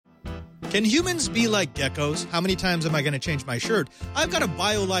Can humans be like geckos? How many times am I going to change my shirt? I've got a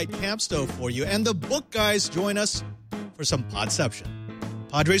BioLite camp stove for you, and the book guys join us for some Podception.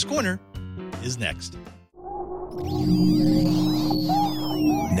 Padres Corner is next.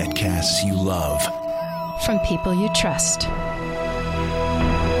 Netcasts you love. From people you trust.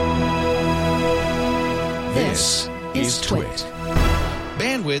 This is Twit.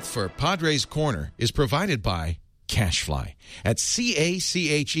 Bandwidth for Padres Corner is provided by CacheFly at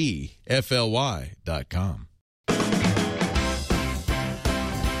CACHEFLY.com.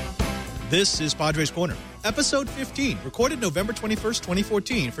 This is Padres Corner, episode 15, recorded November 21st,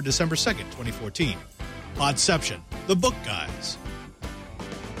 2014 for December 2nd, 2014. Podception, the book guys.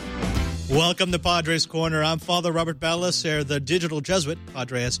 Welcome to Padres Corner. I'm Father Robert Ballester, the digital Jesuit,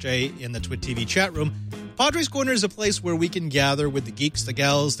 Padre SJ in the Twit TV chat room. Padres Corner is a place where we can gather with the geeks, the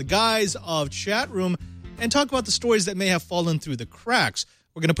gals, the guys of chat room and talk about the stories that may have fallen through the cracks.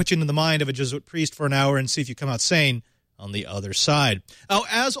 We're going to put you into the mind of a Jesuit priest for an hour and see if you come out sane on the other side. Now,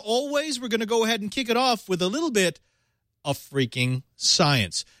 as always, we're going to go ahead and kick it off with a little bit of freaking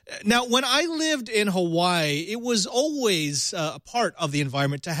science. Now, when I lived in Hawaii, it was always a part of the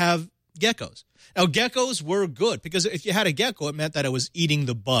environment to have geckos. Now, geckos were good because if you had a gecko, it meant that it was eating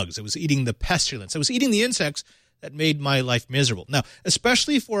the bugs. It was eating the pestilence. It was eating the insects that made my life miserable. Now,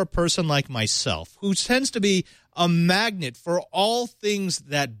 especially for a person like myself, who tends to be a magnet for all things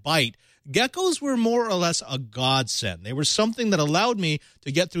that bite, geckos were more or less a godsend. They were something that allowed me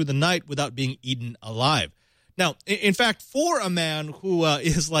to get through the night without being eaten alive. Now, in fact, for a man who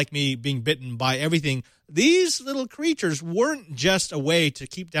is like me, being bitten by everything, these little creatures weren't just a way to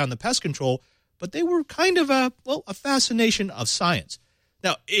keep down the pest control, but they were kind of a fascination of science.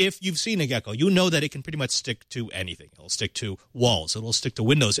 Now, if you've seen a gecko, you know that it can pretty much stick to anything. It'll stick to walls. It'll stick to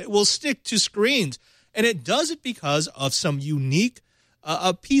windows. It will stick to screens. And it does it because of some unique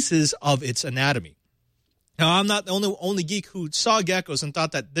pieces of its anatomy. Now, I'm not the only geek who saw geckos and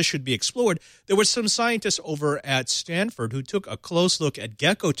thought that this should be explored. There were some scientists over at Stanford who took a close look at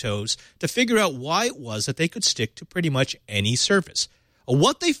gecko toes to figure out why it was that they could stick to pretty much any surface.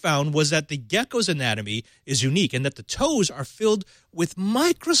 What they found was that the gecko's anatomy is unique and that the toes are filled with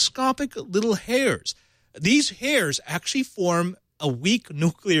microscopic little hairs. These hairs actually form a weak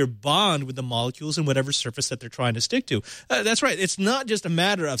nuclear bond with the molecules in whatever surface that they're trying to stick to. That's right. It's not just a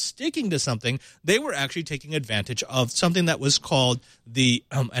matter of sticking to something. They were actually taking advantage of something that was called the,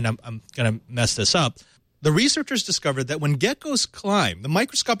 and I'm going to mess this up, the researchers discovered that when geckos climb, the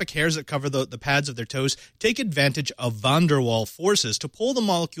microscopic hairs that cover the pads of their toes take advantage of van der Waals forces to pull the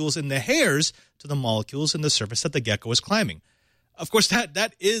molecules in the hairs to the molecules in the surface that the gecko is climbing. Of course,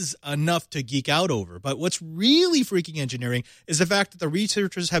 that is enough to geek out over. But what's really freaking engineering is the fact that the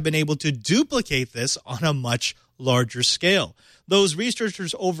researchers have been able to duplicate this on a much larger scale. Those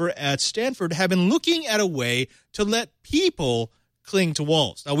researchers over at Stanford have been looking at a way to let people cling to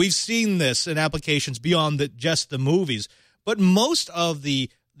walls. Now, we've seen this in applications beyond just the movies, but most of the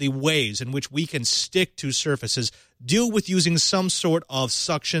ways in which we can stick to surfaces deal with using some sort of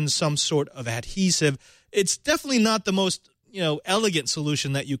suction, some sort of adhesive. It's definitely not the most elegant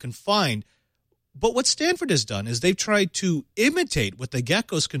solution that you can find. But what Stanford has done is they've tried to imitate what the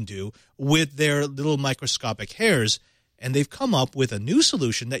geckos can do with their little microscopic hairs, and they've come up with a new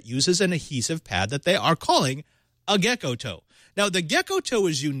solution that uses an adhesive pad that they are calling a gecko toe. Now, the gecko toe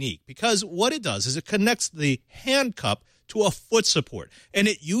is unique because what it does is it connects the hand cup to a foot support, and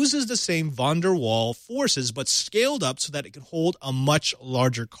it uses the same van der Waals forces but scaled up so that it can hold a much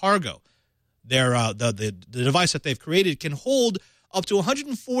larger cargo. The device that they've created can hold up to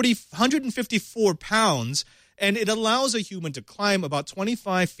 154 pounds, and it allows a human to climb about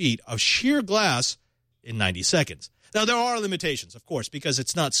 25 feet of sheer glass in 90 seconds. Now, there are limitations, of course, because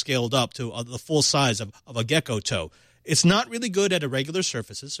it's not scaled up to the full size of a gecko toe. It's not really good at irregular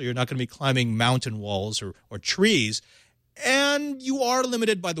surfaces, so you're not going to be climbing mountain walls or trees, and you are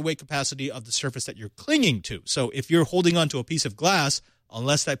limited by the weight capacity of the surface that you're clinging to. So if you're holding onto a piece of glass,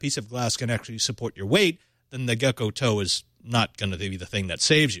 unless that piece of glass can actually support your weight, then the gecko toe is not going to be the thing that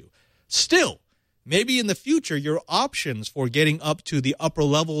saves you. Still, maybe in the future, your options for getting up to the upper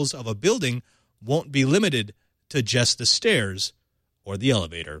levels of a building won't be limited to just the stairs or the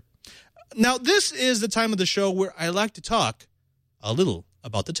elevator. Now, this is the time of the show where I like to talk a little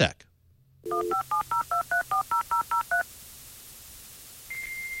about the tech.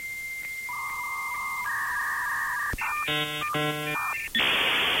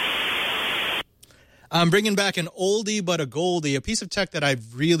 I'm bringing back an oldie but a goldie, a piece of tech that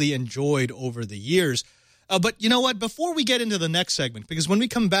I've really enjoyed over the years. But you know what? Before we get into the next segment, because when we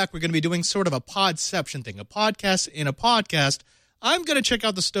come back, we're going to be doing sort of a podception thing, a podcast in a podcast. I'm going to check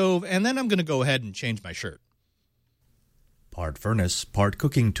out the stove, and then I'm going to go ahead and change my shirt. Part furnace, part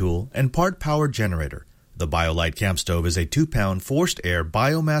cooking tool, and part power generator. The BioLite Camp Stove is a 2-pound forced air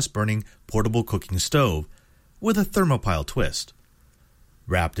biomass-burning portable cooking stove with a thermopile twist.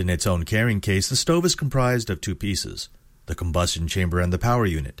 Wrapped in its own carrying case, the stove is comprised of 2 pieces, the combustion chamber and the power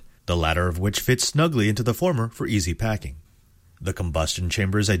unit, the latter of which fits snugly into the former for easy packing. The combustion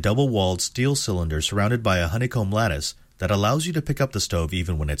chamber is a double-walled steel cylinder surrounded by a honeycomb lattice that allows you to pick up the stove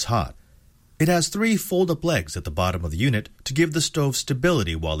even when it's hot. It has 3 fold-up legs at the bottom of the unit to give the stove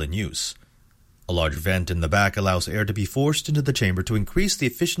stability while in use. A large vent in the back allows air to be forced into the chamber to increase the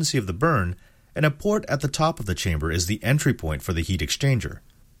efficiency of the burn, and a port at the top of the chamber is the entry point for the heat exchanger.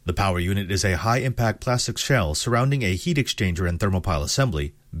 The power unit is a high-impact plastic shell surrounding a heat exchanger and thermopile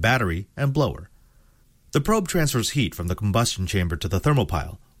assembly, battery, and blower. The probe transfers heat from the combustion chamber to the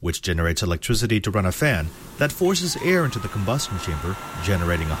thermopile, which generates electricity to run a fan that forces air into the combustion chamber,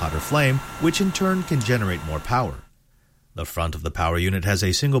 generating a hotter flame, which in turn can generate more power. The front of the power unit has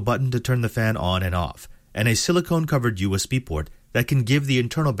a single button to turn the fan on and off, and a silicone-covered USB port that can give the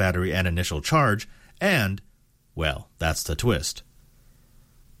internal battery an initial charge, and, well, that's the twist.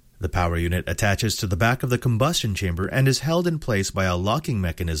 The power unit attaches to the back of the combustion chamber and is held in place by a locking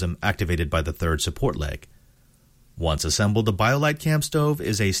mechanism activated by the third support leg. Once assembled, the BioLite Camp Stove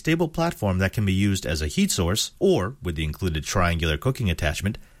is a stable platform that can be used as a heat source or, with the included triangular cooking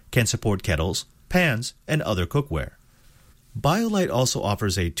attachment, can support kettles, pans, and other cookware. BioLite also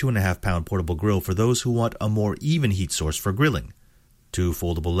offers a 2.5-pound portable grill for those who want a more even heat source for grilling. 2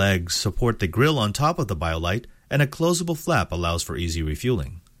 foldable legs support the grill on top of the BioLite, and a closable flap allows for easy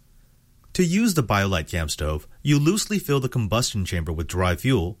refueling. To use the BioLite Camp Stove, you loosely fill the combustion chamber with dry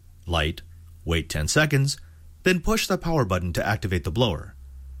fuel, light, wait 10 seconds, then push the power button to activate the blower.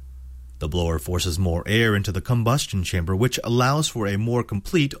 The blower forces more air into the combustion chamber, which allows for a more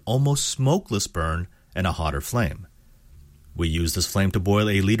complete, almost smokeless burn and a hotter flame. We used this flame to boil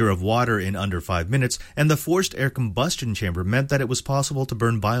a liter of water in under 5 minutes, and the forced air combustion chamber meant that it was possible to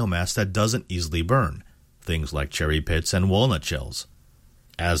burn biomass that doesn't easily burn, things like cherry pits and walnut shells.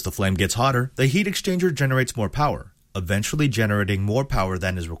 As the flame gets hotter, the heat exchanger generates more power, eventually generating more power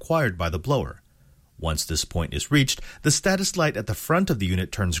than is required by the blower. Once this point is reached, the status light at the front of the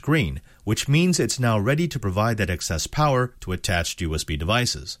unit turns green, which means it's now ready to provide that excess power to attached USB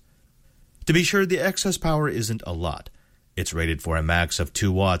devices. To be sure, the excess power isn't a lot. It's rated for a max of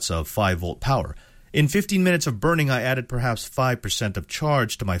 2 watts of 5-volt power. In 15 minutes of burning, I added perhaps 5% of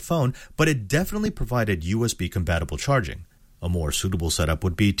charge to my phone, but it definitely provided USB-compatible charging. A more suitable setup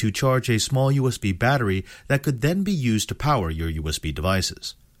would be to charge a small USB battery that could then be used to power your USB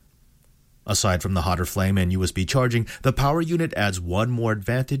devices. Aside from the hotter flame and USB charging, the power unit adds one more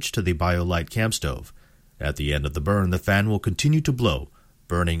advantage to the BioLite Camp Stove. At the end of the burn, the fan will continue to blow,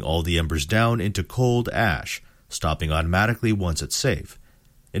 burning all the embers down into cold ash, stopping automatically once it's safe.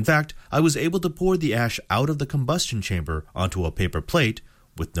 In fact, I was able to pour the ash out of the combustion chamber onto a paper plate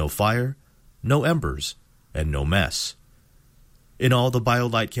with no fire, no embers, and no mess. In all, the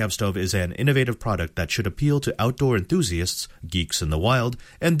BioLite Camp Stove is an innovative product that should appeal to outdoor enthusiasts, geeks in the wild,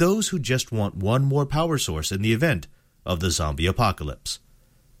 and those who just want one more power source in the event of the zombie apocalypse.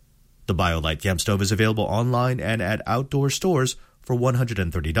 The BioLite Camp Stove is available online and at outdoor stores for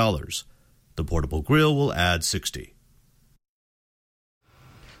 $130. The portable grill will add $60.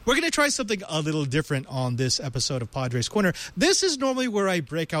 We're going to try something a little different on this episode of Padres Corner. This is normally where I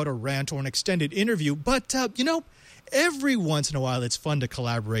break out a rant or an extended interview, but, every once in a while, it's fun to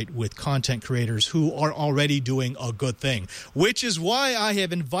collaborate with content creators who are already doing a good thing, which is why I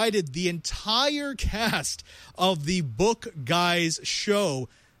have invited the entire cast of the Book Guys show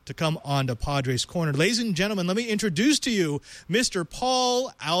to come on to Padres Corner. Ladies and gentlemen, let me introduce to you Mr.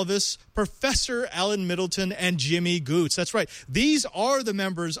 Paul Alvis, Professor Alan Middleton, and Jimmy Goots. That's right. These are the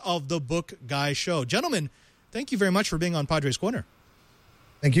members of the Book Guys show. Gentlemen, thank you very much for being on Padres Corner.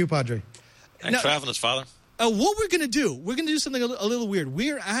 Thank you, Padre. Thanks for having us, Father. What we're going to do something a little weird.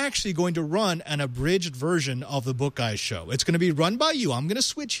 We're actually going to run an abridged version of the Book Guys show. It's going to be run by you. I'm going to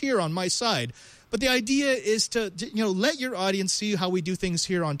switch here on my side. But the idea is to let your audience see how we do things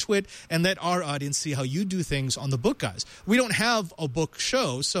here on Twit and let our audience see how you do things on the Book Guys. We don't have a book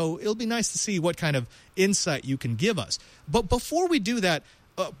show, so it'll be nice to see what kind of insight you can give us. But before we do that,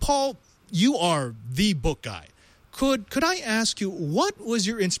 Paul, you are the book guy. Could I ask you, what was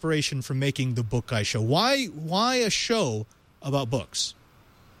your inspiration for making the Book Guy show? Why a show about books?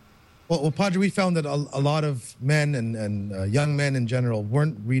 Well, Padre, we found that a lot of men and young men in general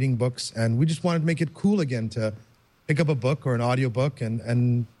weren't reading books, and we just wanted to make it cool again to pick up a book or an audiobook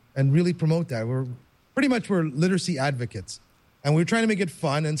and really promote that. We're literacy advocates. And we're trying to make it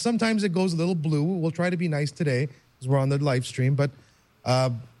fun. And sometimes it goes a little blue. We'll try to be nice today because we're on the live stream. But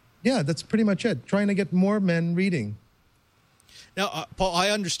yeah, that's pretty much it. Trying to get more men reading. Now, Paul, I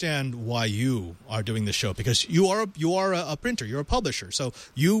understand why you are doing this show, because you are a printer, you're a publisher, so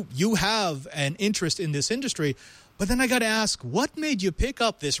you have an interest in this industry. But then I got to ask, what made you pick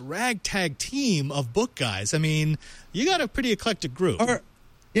up this ragtag team of book guys? I mean, you got a pretty eclectic group.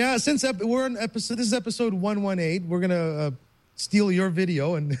 Yeah, since we're on episode, this is episode 118. We're gonna steal your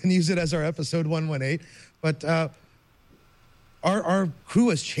video and use it as our episode 118. But our crew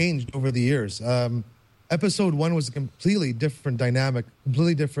has changed over the years. Episode 1 was a completely different dynamic,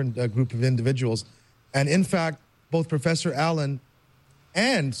 completely different group of individuals. And in fact, both Professor Allen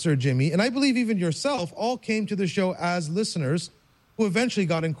and Sir Jimmy, and I believe even yourself, all came to the show as listeners who eventually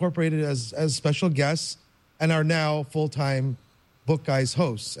got incorporated as special guests and are now full-time Book Guys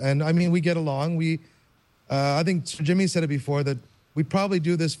hosts. And I mean, we get along. I think Sir Jimmy said it before that we'd probably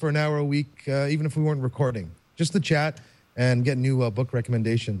do this for an hour a week, even if we weren't recording, just to chat and get new book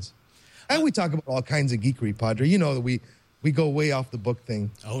recommendations. And we talk about all kinds of geekery, Padre. You know that we go way off the book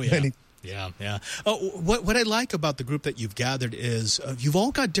thing. Oh, yeah. Yeah. What I like about the group that you've gathered is you've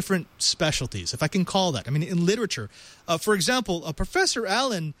all got different specialties, if I can call that. I mean, in literature. For example, Professor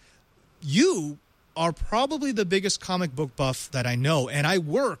Allen, you are probably the biggest comic book buff that I know, and I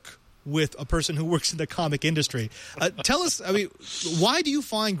work with a person who works in the comic industry. Tell us, I mean, why do you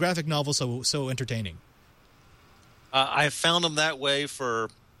find graphic novels so entertaining? I've found them that way for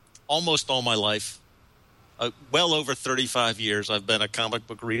almost all my life. Well over 35 years I've been a comic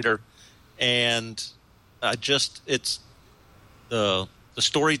book reader, and it's the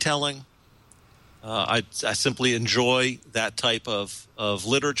storytelling. I simply enjoy that type of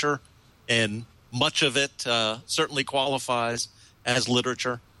literature, and much of it certainly qualifies as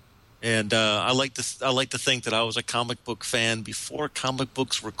literature. And I like to think that I was a comic book fan before comic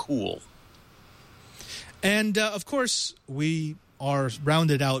books were cool. And of course, we are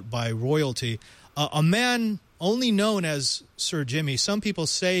rounded out by royalty. A man only known as Sir Jimmy. Some people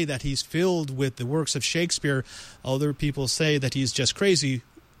say that he's filled with the works of Shakespeare. Other people say that he's just crazy.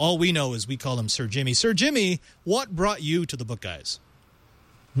 All we know is we call him Sir Jimmy. Sir Jimmy, what brought you to the Book Guys?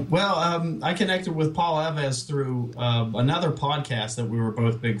 Well, I connected with Paul Alves through another podcast that we were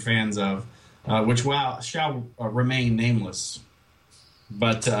both big fans of, which shall remain nameless.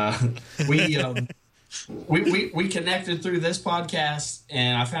 But we connected through this podcast,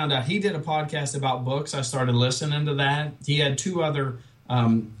 and I found out he did a podcast about books. I started listening to that. He had two other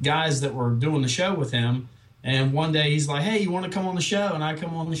guys that were doing the show with him, and one day he's like, hey, you want to come on the show? And I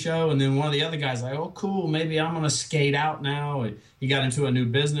come on the show, and then one of the other guys like, oh, cool, maybe I'm going to skate out now. He got into a new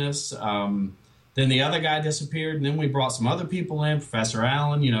business. Then the other guy disappeared, and then we brought some other people in, Professor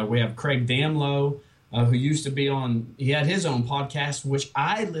Allen. You know, we have Craig Damlow, who used to be on, he had his own podcast, which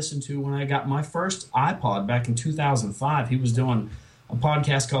I listened to when I got my first iPod back in 2005. He was doing a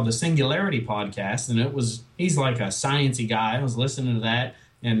podcast called the Singularity Podcast, and he's like a sciencey guy. I was listening to that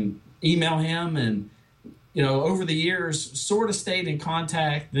and email him, and, you know, over the years, sort of stayed in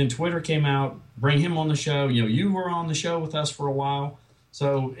contact. Then Twitter came out, bring him on the show. You know, you were on the show with us for a while.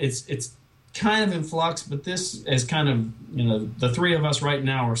 So it's kind of in flux, but this is kind of, you know, the three of us right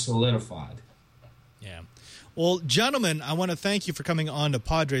now are solidified. Yeah. Well, gentlemen, I want to thank you for coming on to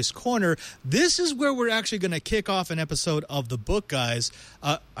Padres Corner. This is where we're actually going to kick off an episode of The Book Guys.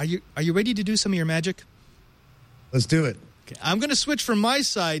 Are you ready to do some of your magic? Let's do it. Okay. I'm going to switch from my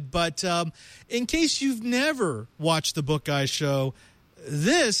side, but in case you've never watched The Book Guys show,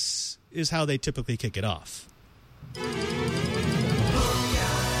 this is how they typically kick it off.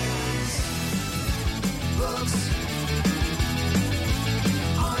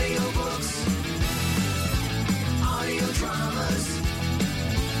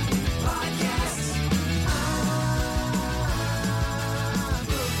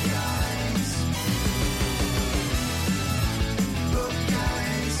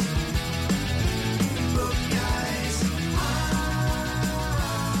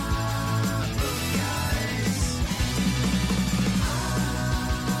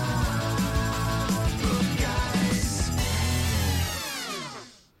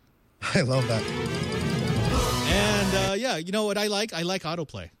 I love that. And, yeah, you know what I like? I like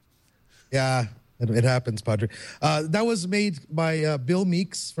autoplay. Yeah, it happens, Padre. That was made by Bill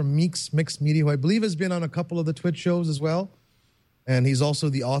Meeks from Meeks Mixed Media, who I believe has been on a couple of the Twitch shows as well. And he's also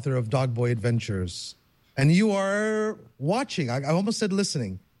the author of Dog Boy Adventures. And you are watching, I almost said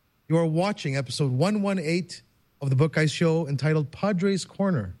listening, you are watching episode 118 of the Book Guys show entitled Padres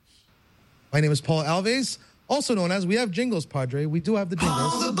Corner. My name is Paul Alves, also known as, we have jingles, Padre. We do have the jingles.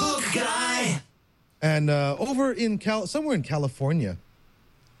 Paul the Book Guy. And over in somewhere in California,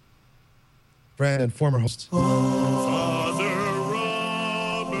 friend and former host. Father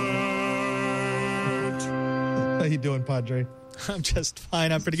Robert. How you doing, Padre? I'm just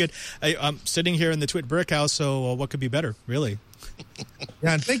fine. I'm pretty good. I'm sitting here in the Twit Brick House, so what could be better, really?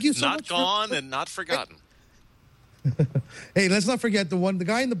 Yeah, and thank you so Not much. gone and not forgotten. Hey, let's not forget the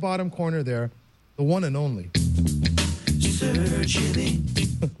guy in the bottom corner there, the one and only. Sir Jimmy.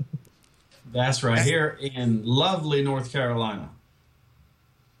 That's right, here in lovely North Carolina.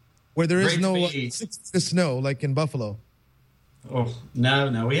 Where there is Great no to be. snow like in Buffalo. Oh,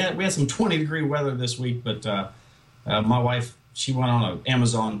 no. We had some 20-degree weather this week, but my wife, she went on an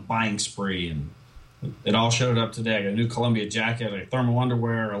Amazon buying spree, and it all showed up today. I got a new Columbia jacket, a thermal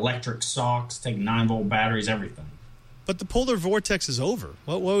underwear, electric socks, taking 9-volt batteries, everything. But the polar vortex is over.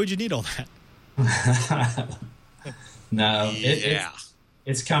 Why would you need all that? No, Yeah.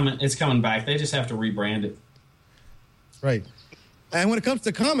 it's coming. It's coming back. They just have to rebrand it. Right. And when it comes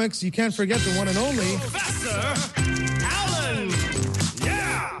to comics, you can't forget the one and only. Professor Allen.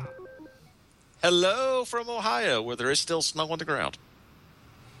 Yeah. Hello from Ohio, where there is still snow on the ground.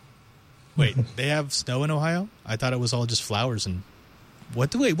 Wait, they have snow in Ohio? I thought it was all just flowers and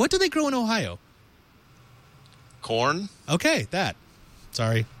what do they grow in Ohio? Corn, Okay, that.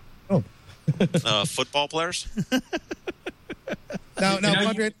 Sorry. Oh. football players. Now, know,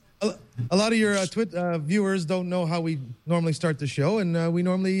 Padre, a lot of your viewers don't know how we normally start the show, and we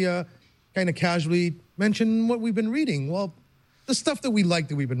normally kind of casually mention what we've been reading. Well, the stuff that we like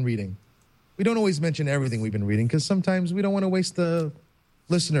that we've been reading. We don't always mention everything we've been reading because sometimes we don't want to waste the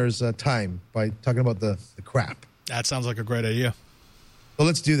listeners' time by talking about the crap. That sounds like a great idea. So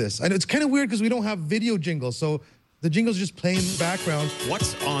let's do this. And it's kind of weird because we don't have video jingles, so the jingles are just playing in the background.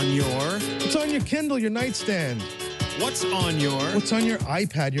 What's on your? What's on your Kindle, your nightstand? What's on your? What's on your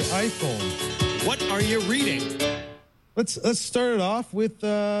iPad, your iPhone? What are you reading? Let's start it off with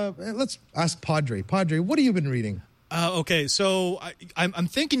let's ask Padre. Padre, what have you been reading? Okay, so I'm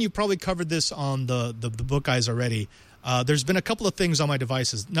thinking you probably covered this on the book guys already. There's been a couple of things on my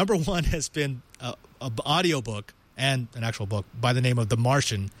devices. Number one has been an audiobook and an actual book by the name of The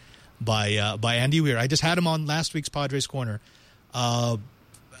Martian by Andy Weir. I just had him on last week's Padres Corner. I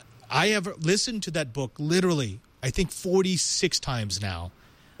have listened to that book literally, I think 46 times now.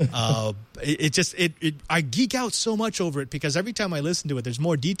 I geek out so much over it because every time I listen to it, there's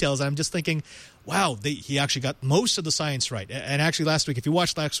more details. And I'm just thinking, wow, he actually got most of the science right. And actually last week, if you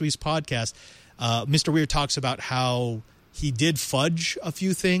watched last week's podcast, Mr. Weir talks about how he did fudge a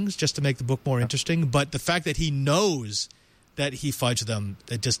few things just to make the book more interesting. But the fact that he knows that he fudged them,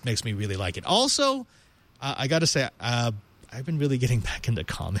 it just makes me really like it. Also, I got to say, I've been really getting back into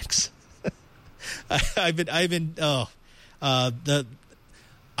comics.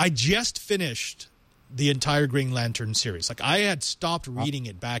 I just finished the entire Green Lantern series. Like I had stopped reading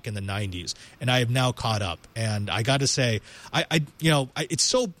it back in the 90s, and I have now caught up. And I got to say, it's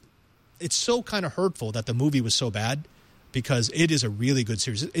so kind of hurtful that the movie was so bad because it is a really good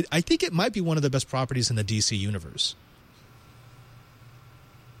series. I think it might be one of the best properties in the DC universe.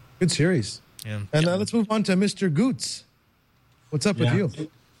 Good series. Yeah. And let's move on to Mr. Goots. What's up with you?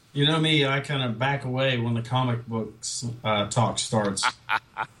 You know me, I kind of back away when the comic books talk starts.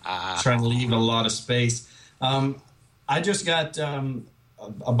 Trying to leave a lot of space. I just got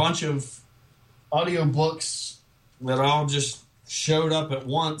a bunch of audiobooks that all just showed up at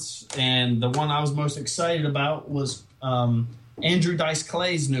once, and the one I was most excited about was Andrew Dice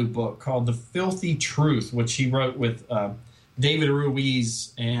Clay's new book called The Filthy Truth, which he wrote with David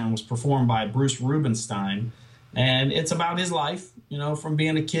Ruiz and was performed by Bruce Rubenstein. And it's about his life, from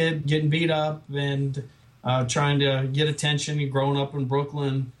being a kid, getting beat up and trying to get attention, growing up in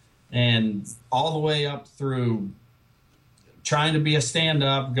Brooklyn, and all the way up through trying to be a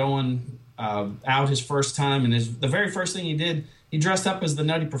stand-up, going out his first time. And the very first thing he did, he dressed up as the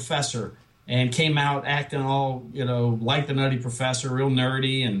Nutty Professor and came out acting all, like the Nutty Professor, real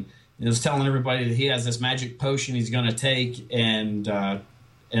nerdy, and was telling everybody that he has this magic potion he's going to take, and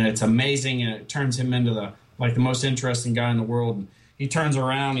it's amazing, and it turns him into the most interesting guy in the world. And he turns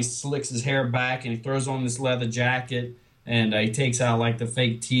around, he slicks his hair back, and he throws on this leather jacket, and he takes out the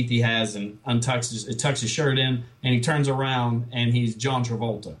fake teeth he has and tucks his shirt in, and he turns around, and he's John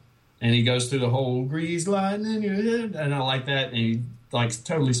Travolta. And he goes through the whole grease lightning in your head, and I like that, and he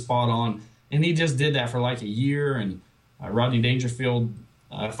totally spot on. And he just did that for a year, and Rodney Dangerfield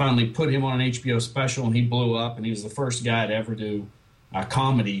finally put him on an HBO special, and he blew up, and he was the first guy to ever do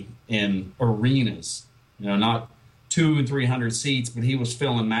comedy in arenas. Not 200 and 300 seats, but he was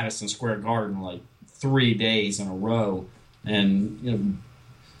filling Madison Square Garden 3 days in a row. And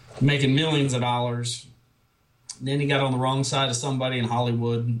making millions of dollars. Then he got on the wrong side of somebody in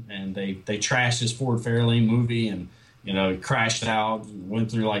Hollywood, and they trashed his Ford Fairlane movie, and he crashed out,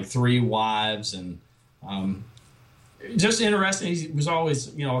 went through like 3 wives, and just interesting. He was always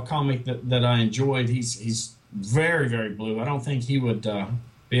a comic that I enjoyed. He's very, very blue. I don't think he would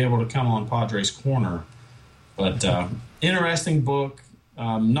be able to come on Padres Corner, but interesting book.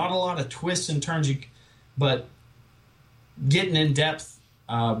 Not a lot of twists and turns, but getting in depth.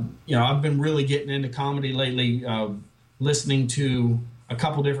 I've been really getting into comedy lately, listening to a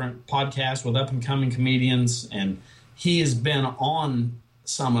couple different podcasts with up-and-coming comedians, and he has been on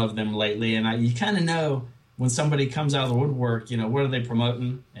some of them lately, and you kind of know when somebody comes out of the woodwork, what are they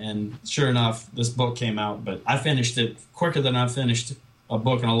promoting? And sure enough, this book came out, but I finished it quicker than I've finished a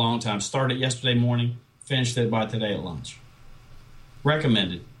book in a long time. Started yesterday morning, finished it by today at lunch.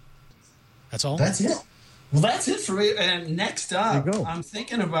 Recommended. That's all? That's it. Well, that's it for me. And next up, I'm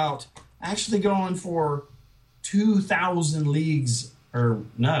thinking about actually going for 2,000 leagues, or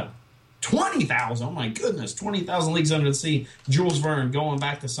no, 20,000. Oh, my goodness, 20,000 leagues under the sea. Jules Verne, going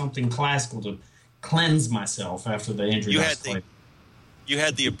back to something classical to cleanse myself after the injury. You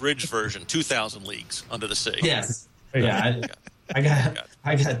had the abridged version, 2,000 leagues under the sea. Yes. Yeah, I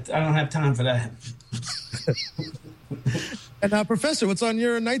don't have time for that. And Professor, what's on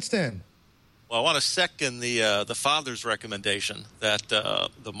your nightstand? Well, I want to second the father's recommendation that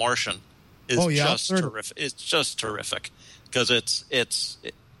The Martian is just terrific. It's just terrific because it's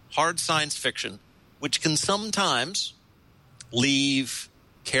hard science fiction, which can sometimes leave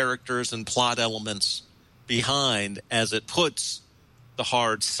characters and plot elements behind as it puts the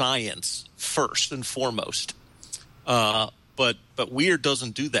hard science first and foremost. But Weir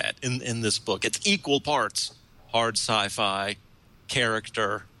doesn't do that in this book. It's equal parts hard sci-fi,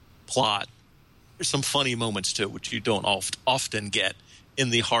 character, plot. There's some funny moments too, which you don't often get in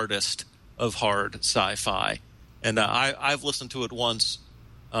the hardest of hard sci-fi. And I've listened to it once.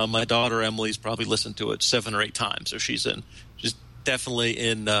 My daughter Emily's probably listened to it 7 or 8 times. So she's definitely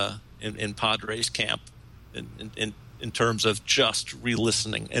in Padres camp in terms of just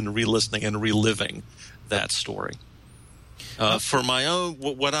re-listening and reliving that story. For my own,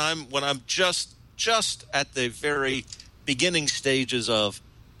 what I'm just at the very beginning stages of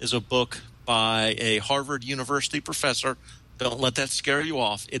is a book by a Harvard University professor. Don't let that scare you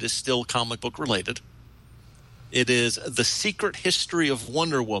off. It is still comic book related. It is The Secret History of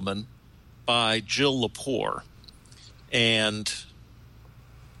Wonder Woman by Jill Lepore. And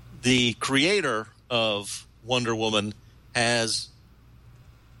the creator of Wonder Woman has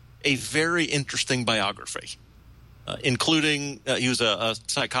a very interesting biography, including he was a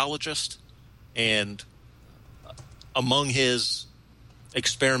psychologist, and among his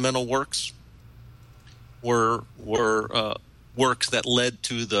experimental works were works that led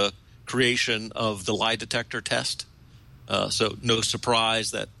to the creation of the lie detector test. So no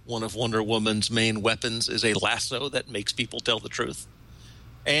surprise that one of Wonder Woman's main weapons is a lasso that makes people tell the truth.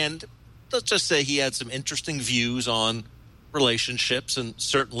 And let's just say he had some interesting views on relationships and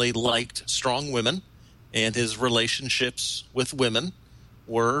certainly liked strong women, and his relationships with women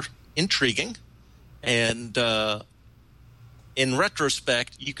were intriguing. And in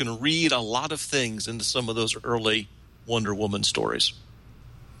retrospect, you can read a lot of things into some of those early Wonder Woman stories.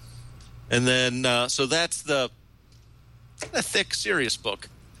 And then, so that's the thick, serious book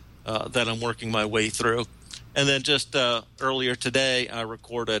that I'm working my way through. And then just earlier today, I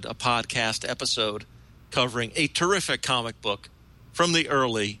recorded a podcast episode covering a terrific comic book from the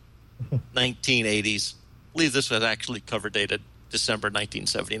early 1980s. I believe this was actually cover dated December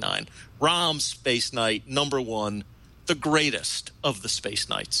 1979. Rom Space Knight, #1, the greatest of the Space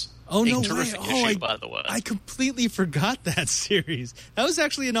Knights. Oh, no way. Terrific issue, by the way. I completely forgot that series. That was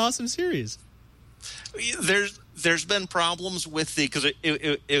actually an awesome series. There's been problems with because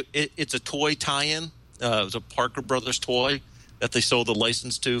it's a toy tie-in. It was a Parker Brothers toy that they sold the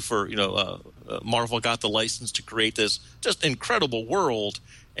license to for, Marvel got the license to create this just incredible world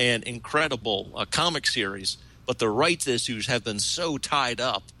and incredible comic series. But the rights issues have been so tied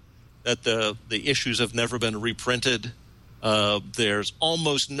up that the issues have never been reprinted. There's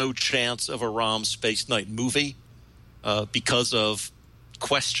almost no chance of a Rom Space Knight movie because of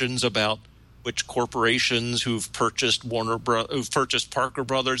questions about which corporations who've purchased Parker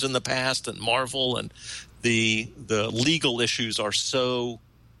Brothers in the past and Marvel, and the legal issues are so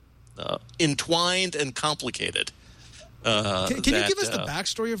entwined and complicated. Can you give us the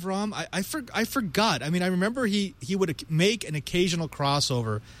backstory of Rom? I forgot. I mean, I remember he would make an occasional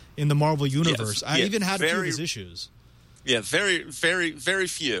crossover in the Marvel universe. Yes, I even had a few of his issues. Yeah, very, very, very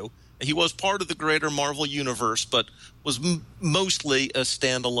few. He was part of the greater Marvel universe, but was mostly a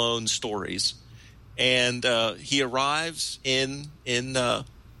standalone stories. And he arrives in a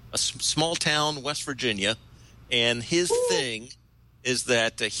small town, West Virginia, and his thing is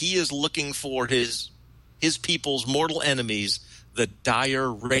that he is looking for his people's mortal enemies, the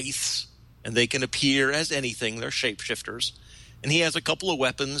dire wraiths, and they can appear as anything. They're shapeshifters. And he has a couple of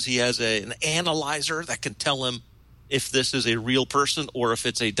weapons. He has an analyzer that can tell him if this is a real person or if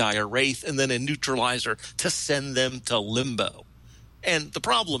it's a dire wraith, and then a neutralizer to send them to limbo. And the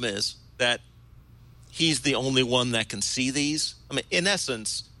problem is that he's the only one that can see these. I mean, in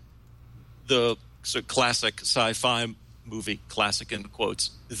essence, the classic sci-fi movie, classic in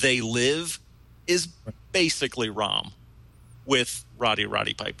quotes, They Live, is basically Rom with Roddy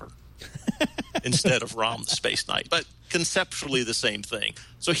Piper instead of Rom the Space Knight, but conceptually the same thing.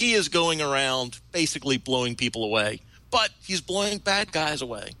 So he is going around basically blowing people away, but he's blowing bad guys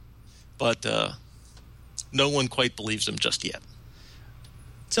away. But no one quite believes him just yet.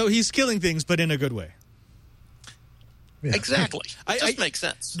 So he's killing things, but in a good way. Yeah. Exactly. It just makes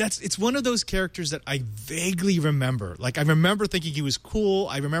sense. It's one of those characters that I vaguely remember. Like, I remember thinking he was cool.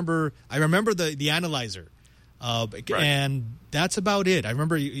 I remember the analyzer. Right. And that's about it. I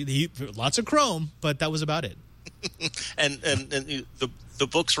remember he lots of chrome, but that was about it. and the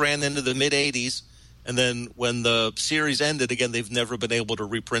books ran into the mid '80s, and then when the series ended, again, they've never been able to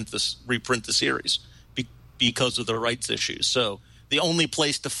reprint the series because of the rights issues. So the only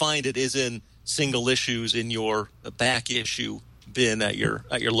place to find it is in single issues in your back issue bin at your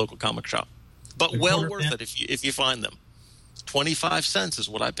local comic shop. But well worth it if you find them. 25 cents is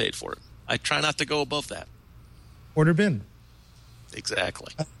what I paid for it. I try not to go above that. Quarter bin.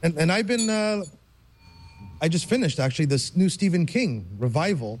 Exactly. And I've been I just finished actually this new Stephen King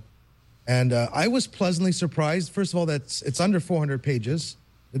revival, and I was pleasantly surprised. First of all, that it's under 400 pages.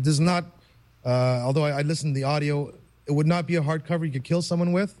 It does not, although I listened to the audio, it would not be a hardcover you could kill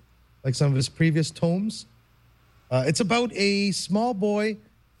someone with, like some of his previous tomes. It's about a small boy.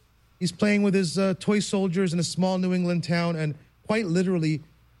 He's playing with his toy soldiers in a small New England town, and quite literally,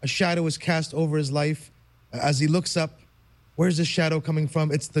 a shadow is cast over his life. As he looks up, where's this shadow coming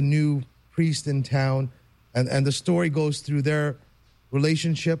from? It's the new priest in town. And the story goes through their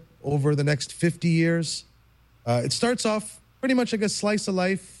relationship over the next 50 years. It starts off pretty much like a slice of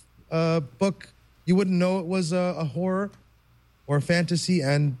life book. You wouldn't know it was a horror or a fantasy.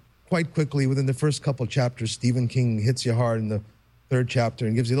 And quite quickly, within the first couple chapters, Stephen King hits you hard in the third chapter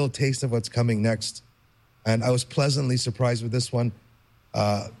and gives you a little taste of what's coming next. And I was pleasantly surprised with this one.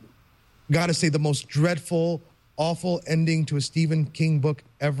 Got to say, the most dreadful, awful ending to a Stephen King book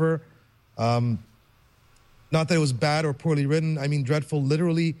ever. Not that it was bad or poorly written. I mean, dreadful,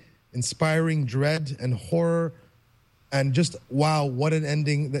 literally inspiring dread and horror. And just, wow, what an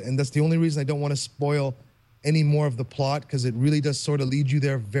ending. And that's the only reason I don't want to spoil any more of the plot, because it really does sort of lead you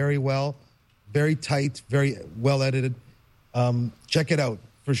there very well. Very tight, very well edited. Check it out,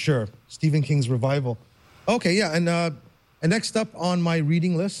 for sure. Stephen King's revival. Okay, yeah, and next up on my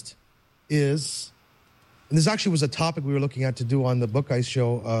reading list is, and this actually was a topic we were looking at to do on the Book Ice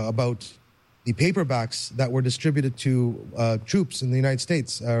show about the paperbacks that were distributed to troops in the United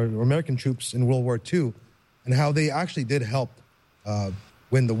States, or American troops in World War II, and how they actually did help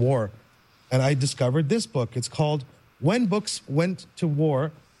win the war. And I discovered this book. It's called When Books Went to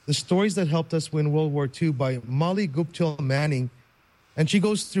War, The Stories That Helped Us Win World War II by Molly Guptill Manning. And she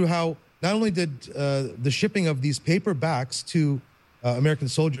goes through how not only did the shipping of these paperbacks to American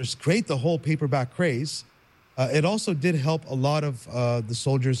soldiers create the whole paperback craze, it also did help a lot of the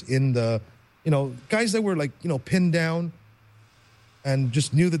soldiers in the, guys that were pinned down and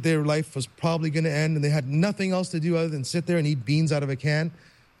just knew that their life was probably going to end and they had nothing else to do other than sit there and eat beans out of a can.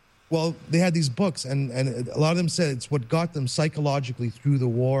 Well, they had these books, and a lot of them said it's what got them psychologically through the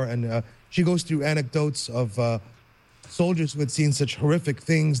war. And she goes through anecdotes of soldiers who had seen such horrific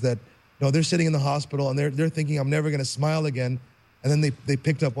things that, they're sitting in the hospital and they're thinking, I'm never going to smile again. And then they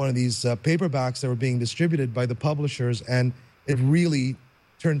picked up one of these paperbacks that were being distributed by the publishers, and it really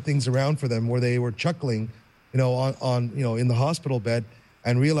turned things around for them, where they were chuckling, in the hospital bed,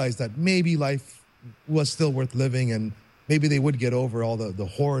 and realized that maybe life was still worth living, and maybe they would get over all the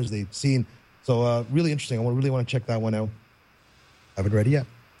horrors they've seen. So really interesting. I really want to check that one out. Haven't read it yet.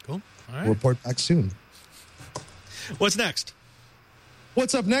 Cool. All right. We'll report back soon. What's next?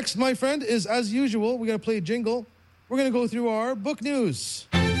 What's up next, my friend, is, as usual, we're going to play a jingle. We're going to go through our book news.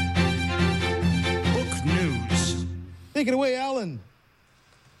 Book news. Take it away, Alan.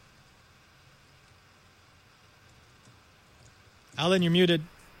 Alan, you're muted.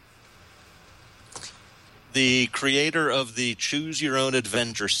 the creator of the Choose Your Own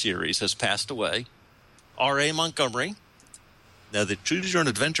Adventure series, has passed away. R.A. Montgomery. Now, the Choose Your Own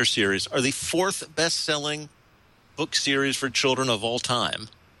Adventure series are the 4th best-selling book series for children of all time.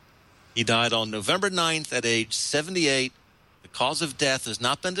 He died on November 9th at age 78. The cause of death has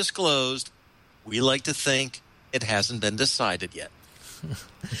not been disclosed. We like to think it hasn't been decided yet.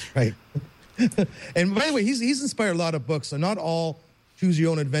 Right. And by the way, he's inspired a lot of books. So not all Choose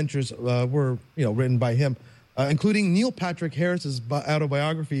Your Own Adventures were written by him, including Neil Patrick Harris's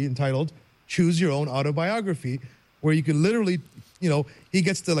autobiography entitled Choose Your Own Autobiography, where you can literally, he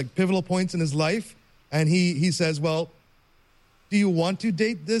gets to like pivotal points in his life, and he says, well, do you want to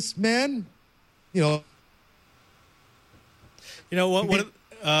date this man? What?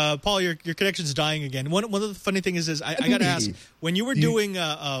 Paul, your connection's dying again. One of the funny things is I got to ask, when you were doing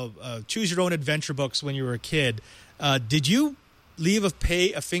Choose Your Own Adventure books when you were a kid, did you leave a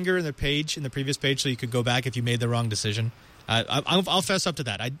finger in the previous page so you could go back if you made the wrong decision? I'll fess up to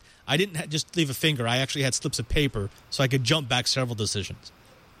that. I didn't just leave a finger. I actually had slips of paper so I could jump back several decisions.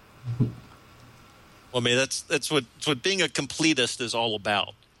 Well, man, that's what being a completist is all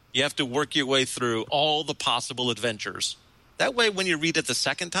about. You have to work your way through all the possible adventures. That way, when you read it the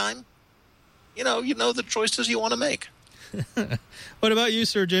second time, you know the choices you want to make. What about you,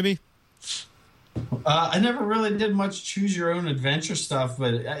 Sir Jimmy? I never really did much Choose Your Own Adventure stuff,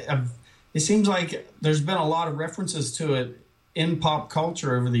 but it seems like there's been a lot of references to it in pop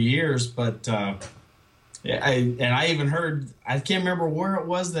culture over the years. But I even heard, I can't remember where it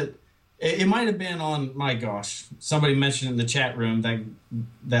was, that it might have been on, my gosh, somebody mentioned it in the chat room,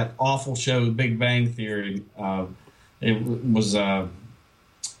 that awful show, Big Bang Theory. It was the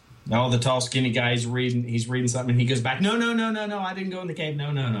tall, skinny guy. He's reading something, and he goes back. No, I didn't go in the cave.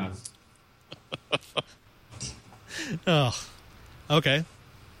 No. Oh, okay.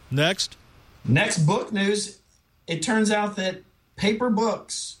 Next book news. It turns out that paper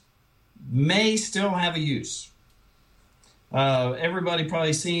books may still have a use. Everybody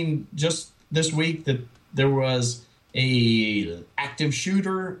probably seen just this week that there was a active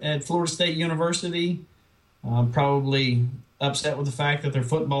shooter at Florida State University. Probably upset with the fact that their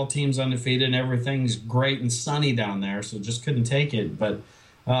football team's undefeated and everything's great and sunny down there, so just couldn't take it. But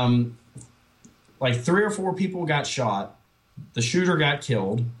like 3 or 4 people got shot. The shooter got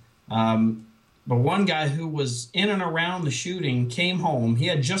killed. But one guy who was in and around the shooting came home. He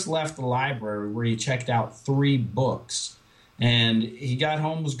had just left the library where he checked out 3 books. And he got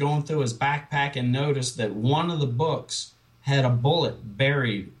home, was going through his backpack, and noticed that one of the books had a bullet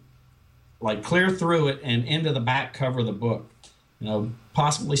buried, like clear through it and into the back cover of the book,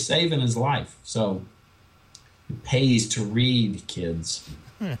 possibly saving his life. So it pays to read, kids.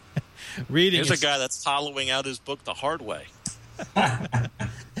 Reading. There's a guy that's hollowing out his book the hard way.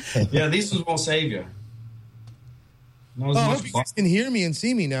 Yeah, these ones will save you. I hope you guys can hear me and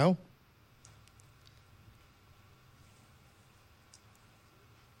see me now.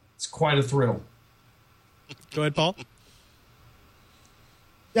 It's quite a thrill. Go ahead, Paul.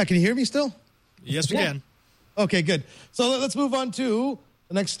 Yeah, can you hear me still? Yes, we can. Okay, good. So let's move on to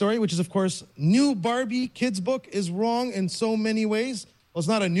the next story, which is, of course, new Barbie kids book is wrong in so many ways. Well, it's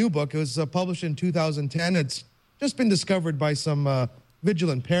not a new book. It was published in 2010. It's just been discovered by some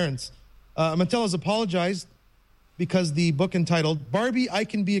vigilant parents. Mattel has apologized because the book entitled Barbie, I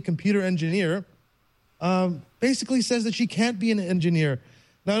Can Be a Computer Engineer basically says that she can't be an engineer.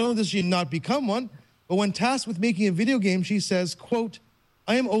 Not only does she not become one, but when tasked with making a video game, she says, quote,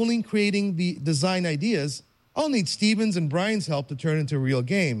 I am only creating the design ideas. I'll need Steven's and Brian's help to turn into a real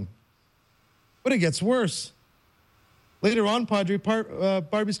game. But it gets worse. Later on, Padre,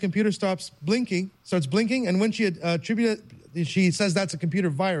 Barbie's computer starts blinking, and when she she says that's a computer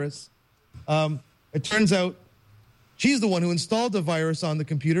virus. It turns out she's the one who installed the virus on the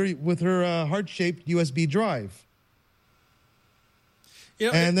computer with her heart-shaped USB drive.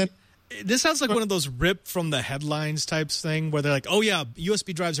 And then this sounds like one of those ripped from the headlines types thing where they're like, oh yeah,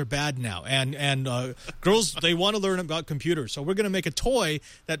 USB drives are bad now, and girls, they want to learn about computers, so we're going to make a toy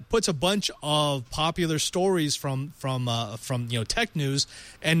that puts a bunch of popular stories from tech news,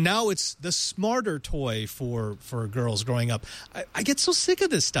 and now it's the smarter toy for girls growing up. I get so sick of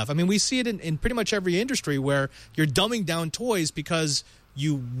this stuff. I mean, we see it in pretty much every industry where you're dumbing down toys because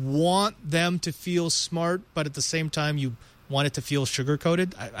you want them to feel smart, but at the same time you want it to feel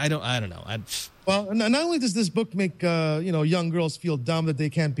sugar-coated. I don't know. Well, not only does this book make young girls feel dumb that they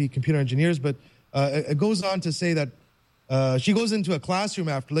can't be computer engineers, but it goes on to say that she goes into a classroom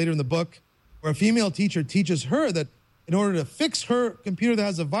later in the book where a female teacher teaches her that in order to fix her computer that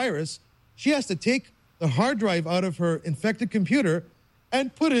has a virus, she has to take the hard drive out of her infected computer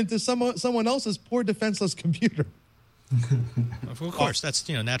and put it into someone else's poor, defenseless computer. Of course, that's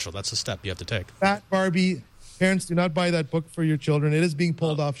natural. That's a step you have to take. Fat Barbie. Parents, do not buy that book for your children. It is being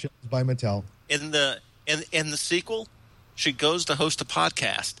pulled off shelves by Mattel. In the sequel, she goes to host a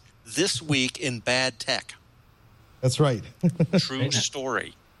podcast this week in bad tech. That's right. True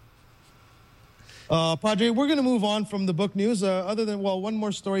story. Padre, we're going to move on from the book news. Other than, one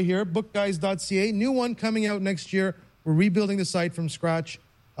more story here. Bookguys.ca, new one coming out next year. We're rebuilding the site from scratch,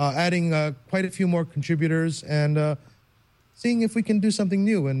 adding quite a few more contributors, and seeing if we can do something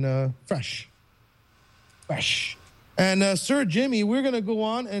new and fresh. And Sir Jimmy, we're going to go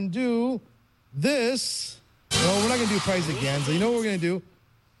on and do this. No, we're not going to do Prize again. So you know what we're going to do?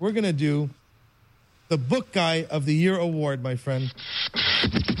 We're going to do the Book Guy of the Year award, my friend.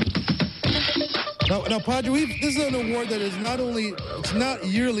 Now, Padre, this is an award that is it's not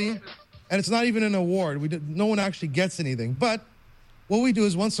yearly, and it's not even an award. No one actually gets anything. But what we do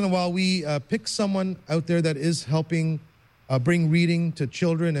is once in a while we pick someone out there that is helping bring reading to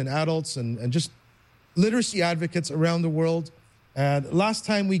children and adults and just literacy advocates around the world. And last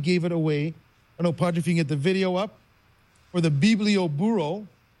time we gave it away, I don't know, Padre, if you can get the video up, for the Biblioburro,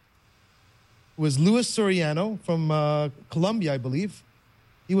 who was Luis Soriano from Colombia, I believe.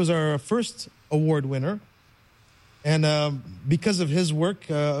 He was our first award winner. And because of his work,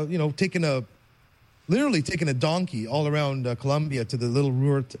 literally taking a donkey all around Colombia to the little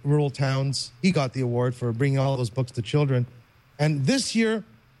rural towns, he got the award for bringing all those books to children. And this year,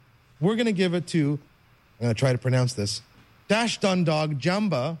 we're going to give it to, I'm going to try to pronounce this, Dash Dundog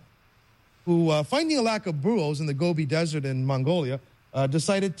Jamba, who, finding a lack of burros in the Gobi Desert in Mongolia,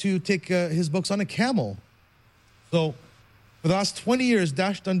 decided to take his books on a camel. So for the last 20 years,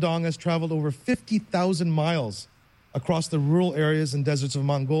 Dash Dundong has traveled over 50,000 miles across the rural areas and deserts of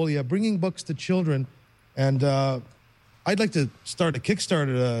Mongolia, bringing books to children. And I'd like to start a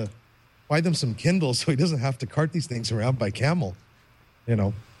Kickstarter to buy them some Kindles so he doesn't have to cart these things around by camel,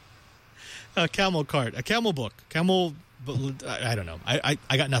 A camel cart, a camel book, I don't know. I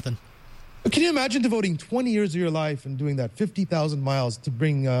got nothing. Can you imagine devoting 20 years of your life and doing that 50,000 miles to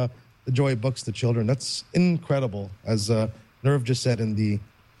bring the joy of books to children? That's incredible, as Nerve just said in the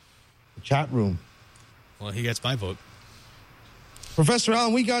chat room. Well, he gets my vote. Professor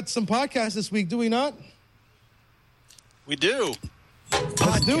Allen, we got some podcasts this week, do we not? We do.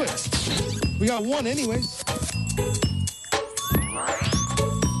 Let's do it. We got one anyways.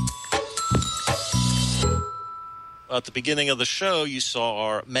 At the beginning of the show, you saw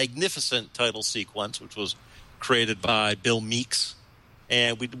our magnificent title sequence, which was created by Bill Meeks.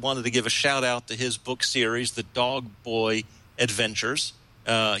 And we wanted to give a shout-out to his book series, The Dog Boy Adventures.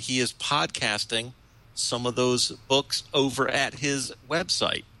 He is podcasting some of those books over at his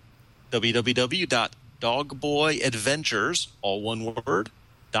website,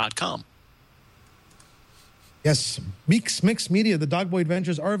 www.dogboyadventures.com. Yes, Meeks Mix Media, The Dog Boy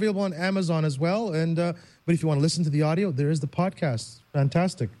Adventures, are available on Amazon as well. And but if you want to listen to the audio, there is the podcast.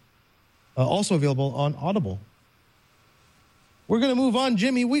 Fantastic. Also available on Audible. We're going to move on,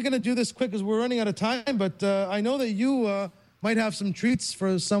 Jimmy. We're going to do this quick because we're running out of time. But I know that you might have some treats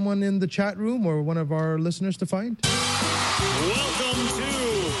for someone in the chat room or one of our listeners to find. Welcome to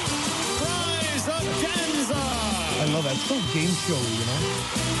Prize of Denza. I love that. It's so game showy,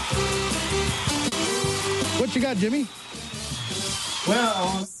 What you got, Jimmy?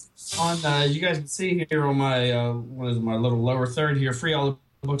 Well, on you guys can see here on my my little lower third here,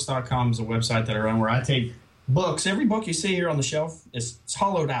 freeallthebooks.com is a website that I run where I take books. Every book you see here on the shelf is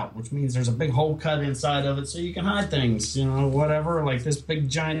hollowed out, which means there's a big hole cut inside of it so you can hide things, whatever. Like this big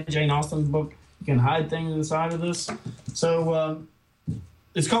giant Jane Austen book, you can hide things inside of this. So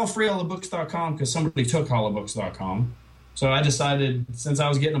it's called freeallthebooks.com because somebody took hollowbooks.com. So I decided, since I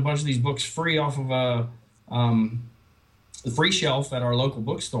was getting a bunch of these books free off of the free shelf at our local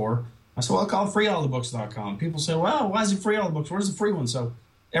bookstore, I said, well, I'll call it freeallthebooks.com. People say, well, why is it free all the books? Where's the free one? So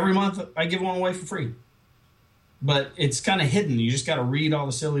every month I give one away for free. But it's kind of hidden. You just got to read all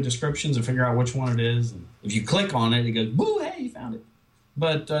the silly descriptions and figure out which one it is. And if you click on it, it goes, boo, hey, you found it.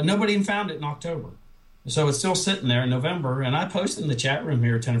 But nobody even found it in October. So it's still sitting there in November. And I posted in the chat room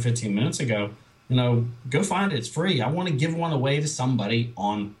here 10 or 15 minutes ago, go find it. It's free. I want to give one away to somebody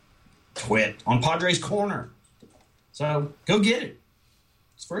on Twit, on Padres Corner. So go get it.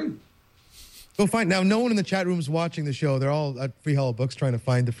 It's free. Go find. Now, no one in the chat room is watching the show. They're all at Free Hollow Books trying to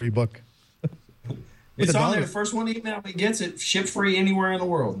find the free book. It's on there. The first one to email me gets it. Ship free anywhere in the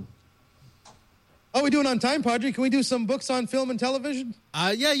world. Oh, we doing on time, Padre? Can we do some books on film and television?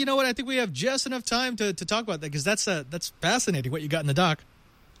 Yeah, you know what? I think we have just enough time to talk about that because that's fascinating what you got in the doc.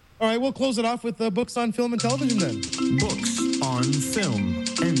 All right, we'll close it off with books on film and television then. Books on on film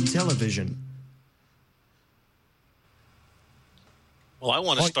and television. Well, I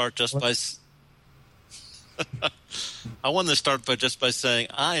want to start just by saying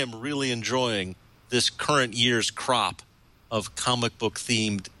I am really enjoying this current year's crop of comic book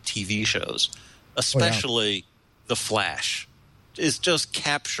themed TV shows, especially The Flash. Is just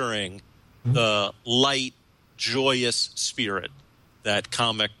capturing the light, joyous spirit that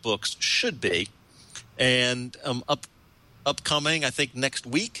comic books should be. And upcoming, I think next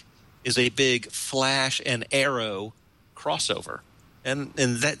week, is a big Flash and Arrow crossover. And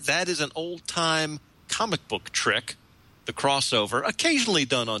that is an old-time comic book trick, the crossover, occasionally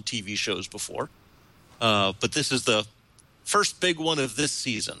done on TV shows before. But this is the first big one of this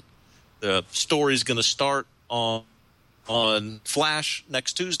season. The story's going to start on Flash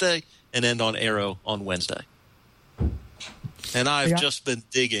next Tuesday and end on Arrow on Wednesday. And I've just been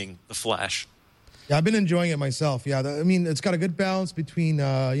digging The Flash. Yeah, I've been enjoying it myself. Yeah, I mean, it's got a good balance between,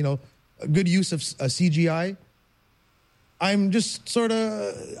 a good use of CGI. I'm just sort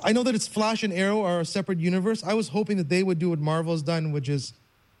of, I know that it's Flash and Arrow are a separate universe. I was hoping that they would do what Marvel's done, which is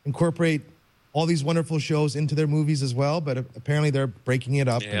incorporate all these wonderful shows into their movies as well. But apparently they're breaking it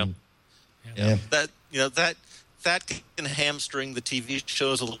up. Yeah. That can hamstring the TV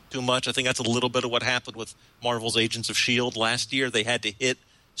shows a little too much. I think that's a little bit of what happened with Marvel's Agents of S.H.I.E.L.D. last year. They had to hit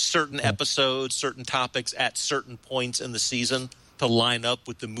certain episodes, certain topics at certain points in the season to line up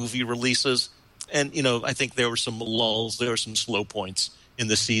with the movie releases. And, I think there were some lulls, there were some slow points in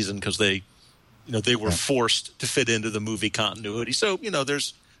the season because they were forced to fit into the movie continuity. So,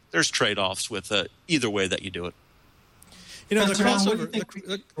 there's trade-offs with either way that you do it. The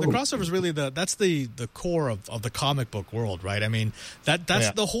crossover is really that's the core of the comic book world, right? I mean,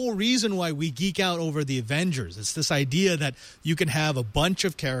 that's the whole reason why we geek out over the Avengers. It's this idea that you can have a bunch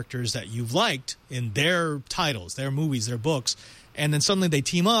of characters that you've liked in their titles, their movies, their books, and then suddenly they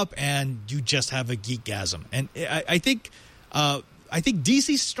team up and you just have a geekgasm. And I think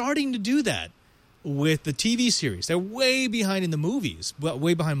DC's starting to do that with the TV series. They're way behind in the movies,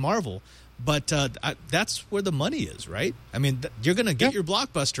 way behind Marvel. But that's where the money is, right? I mean, you're going to get your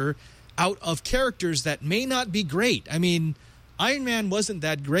blockbuster out of characters that may not be great. I mean, Iron Man wasn't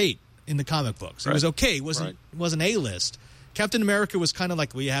that great in the comic books. It was okay. It wasn't A-list. Captain America was kind of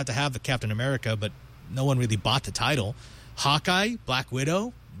like, well, you had to have the Captain America, but no one really bought the title. Hawkeye, Black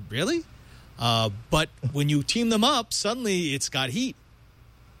Widow, really? But when you team them up, suddenly it's got heat.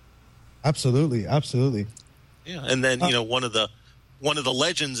 Absolutely. Yeah, and then, one of the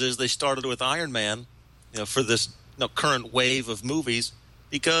legends is they started with Iron Man, for this current wave of movies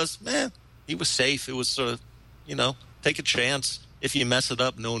because, he was safe. It was sort of, take a chance. If you mess it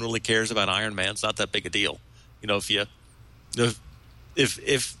up, no one really cares about Iron Man. It's not that big a deal.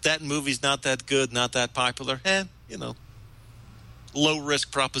 If that movie's not that good, not that popular, low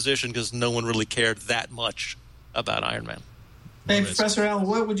risk proposition because no one really cared that much about Iron Man. Hey, Professor Allen,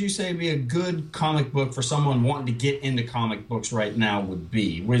 what would you say be a good comic book for someone wanting to get into comic books right now would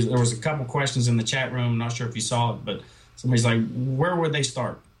be? There was a couple questions in the chat room. I'm not sure if you saw it, but somebody's like, where would they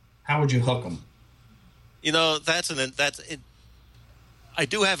start? How would you hook them? I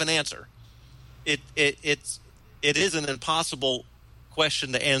do have an answer. It is an impossible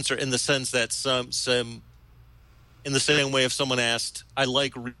question to answer in the sense that some in the same way if someone asked, I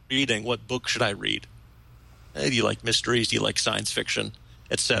like reading, what book should I read? Do you like mysteries? Do you like science fiction,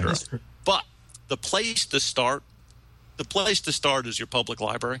 etc.? But the place to start is your public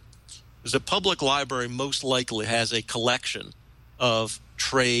library. Because the public library most likely has a collection of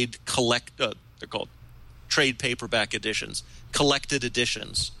they're called trade paperback editions, collected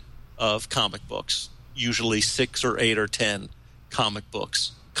editions of comic books, usually 6 or 8 or 10 comic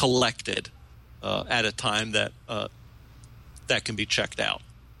books collected at a time that can be checked out.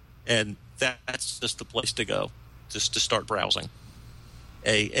 And that's just the place to go, just to start browsing.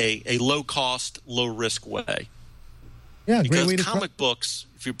 A low-cost, low-risk way. Yeah, because great way to comic books,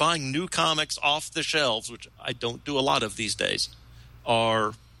 if you're buying new comics off the shelves, which I don't do a lot of these days,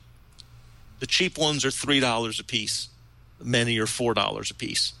 the cheap ones are $3 a piece. Many are $4 a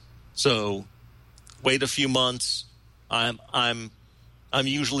piece. So wait a few months. I'm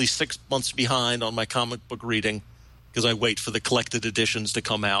usually 6 months behind on my comic book reading because I wait for the collected editions to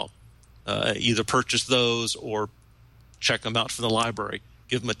come out. Either purchase those or check them out from the library.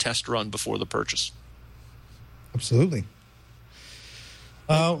 Give them a test run before the purchase. Absolutely.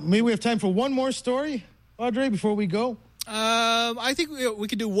 Maybe we have time for one more story, Audrey, before we go? I think we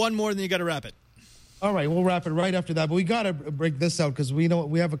could do one more, and then you got to wrap it. All right, we'll wrap it right after that. But we got to break this out because we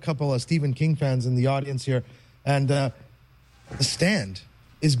have a couple of Stephen King fans in the audience here. And The Stand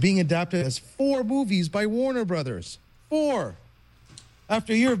is being adapted as 4 movies by Warner Brothers. 4.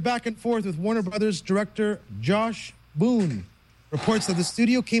 After a year of back and forth with Warner Brothers director Josh Boone, reports that the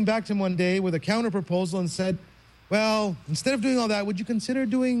studio came back to him one day with a counter-proposal and said, well, instead of doing all that, would you consider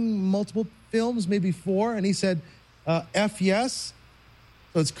doing multiple films, maybe 4? And he said, F yes.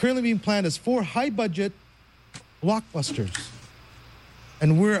 So it's currently being planned as 4 high-budget blockbusters.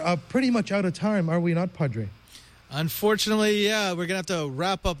 And we're pretty much out of time, are we not, Padre? Unfortunately, yeah, we're going to have to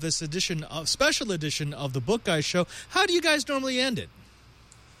wrap up this special edition of the Book Guys show. How do you guys normally end it?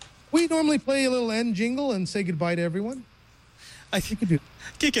 We normally play a little end jingle and say goodbye to everyone. I think we could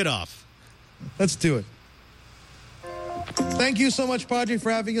kick it off. Let's do it. Thank you so much, Padre,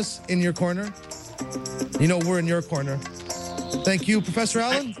 for having us in your corner. You know we're in your corner. Thank you, Professor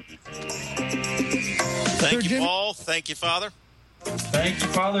Allen. Thank you, Paul. Thank you, Father. Thank you,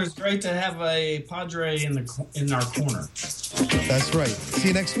 Father. It's great to have a Padre in our corner. That's right. See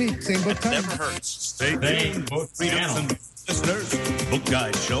you next week. Same book time. Never hurts. Stay tuned, book readers and listeners. Book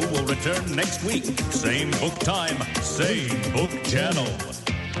Guide Show will return next week. Same book time, same book channel.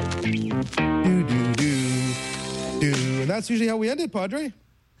 And that's usually how we end it, Padre.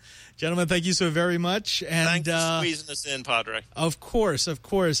 Gentlemen, thank you so very much. And thanks for squeezing us in, Padre. Of course.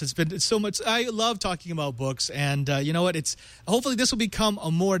 It's been so much. I love talking about books, and you know what? Hopefully this will become a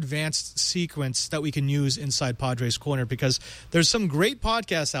more advanced sequence that we can use inside Padre's Corner, because there's some great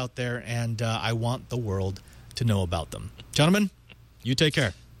podcasts out there, and I want the world to know about them. Gentlemen, you take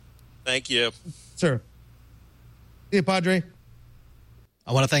care. Thank you. Sir. See you, Padre.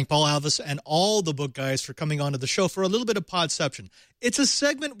 I want to thank Paul Alvis and all the book guys for coming on to the show for a little bit of Podception. It's a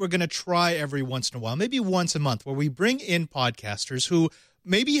segment we're going to try every once in a while, maybe once a month, where we bring in podcasters who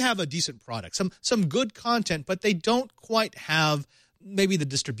maybe have a decent product, some good content, but they don't quite have maybe the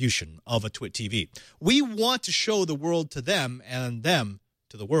distribution of a Twit TV. We want to show the world to them and them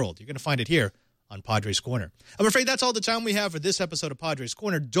to the world. You're going to find it here on Padre's Corner. I'm afraid that's all the time we have for this episode of Padre's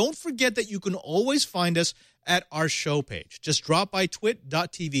Corner. Don't forget that you can always find us at our show page. Just drop by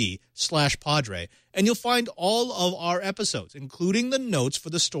twit.tv/Padre, and you'll find all of our episodes, including the notes for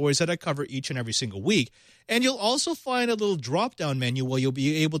the stories that I cover each and every single week. And you'll also find a little drop-down menu where you'll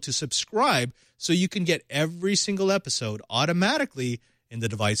be able to subscribe so you can get every single episode automatically in the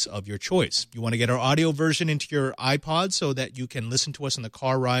device of your choice. You want to get our audio version into your iPod so that you can listen to us in the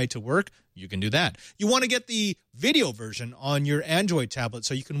car ride to work? You can do that. You want to get the video version on your Android tablet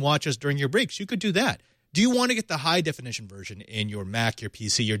so you can watch us during your breaks? You could do that. Do you want to get the high-definition version in your Mac, your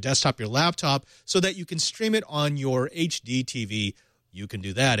PC, your desktop, your laptop, so that you can stream it on your HD TV? You can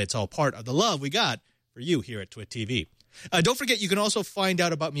do that. It's all part of the love we got for you here at Twit TV. Don't forget, you can also find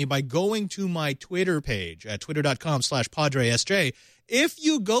out about me by going to my Twitter page at twitter.com/PadreSJ. If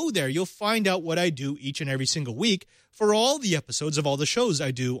you go there, you'll find out what I do each and every single week for all the episodes of all the shows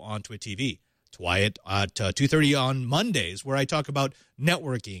I do on Twit TV. Twilight at 2:30 on Mondays, where I talk about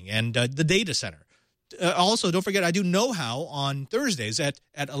networking and the data center. Also, don't forget, I do Know-How on Thursdays at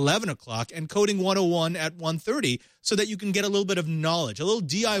 11 o'clock and Coding 101 at 1:30 so that you can get a little bit of knowledge, a little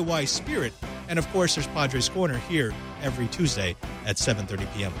DIY spirit. And, of course, there's Padre's Corner here every Tuesday at 7:30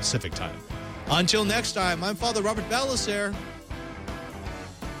 p.m. Pacific time. Until next time, I'm Father Robert Ballester.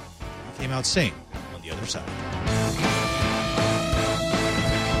 He came out sane on the other side.